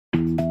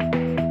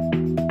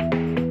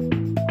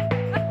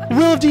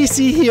Will of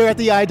DC here at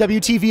the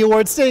IAWTV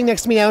Awards. Standing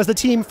next to me now is the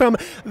team from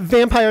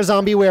Vampire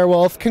Zombie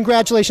Werewolf.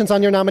 Congratulations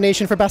on your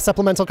nomination for Best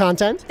Supplemental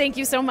Content. Thank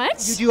you so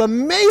much. You do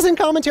amazing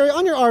commentary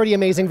on your already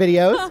amazing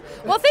videos.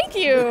 Well, thank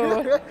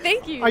you.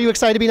 Thank you. Are you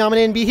excited to be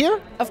nominated and be here?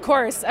 Of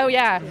course. Oh,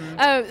 yeah.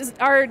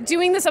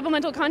 Doing the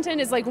supplemental content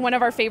is like one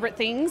of our favorite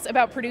things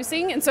about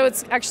producing, and so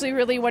it's actually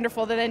really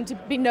wonderful then to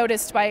be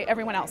noticed by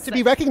everyone else. To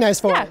be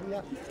recognized for yeah, it.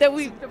 Yeah. That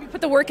we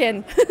put the work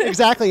in.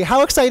 Exactly.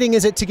 How exciting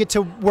is it to get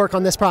to work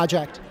on this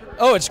project?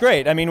 Oh, it's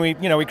great. I mean,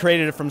 we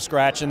created it from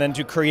scratch, and then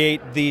to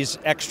create these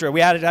extra,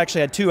 we actually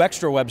had 2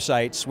 extra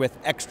websites with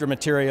extra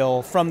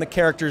material from the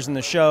characters in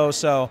the show.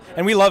 So,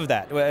 and we love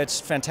that.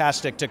 It's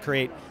fantastic to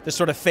create this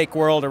sort of fake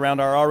world around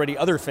our already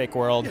other fake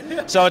world.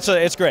 So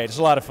it's great. It's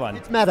a lot of fun.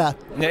 It's meta.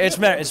 It's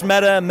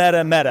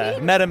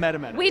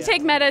meta. We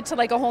take meta to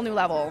like a whole new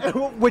level,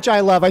 which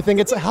I love. I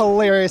think it's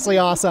hilariously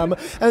awesome.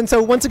 And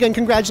so once again,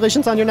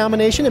 congratulations on your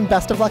nomination and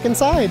best of luck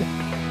inside.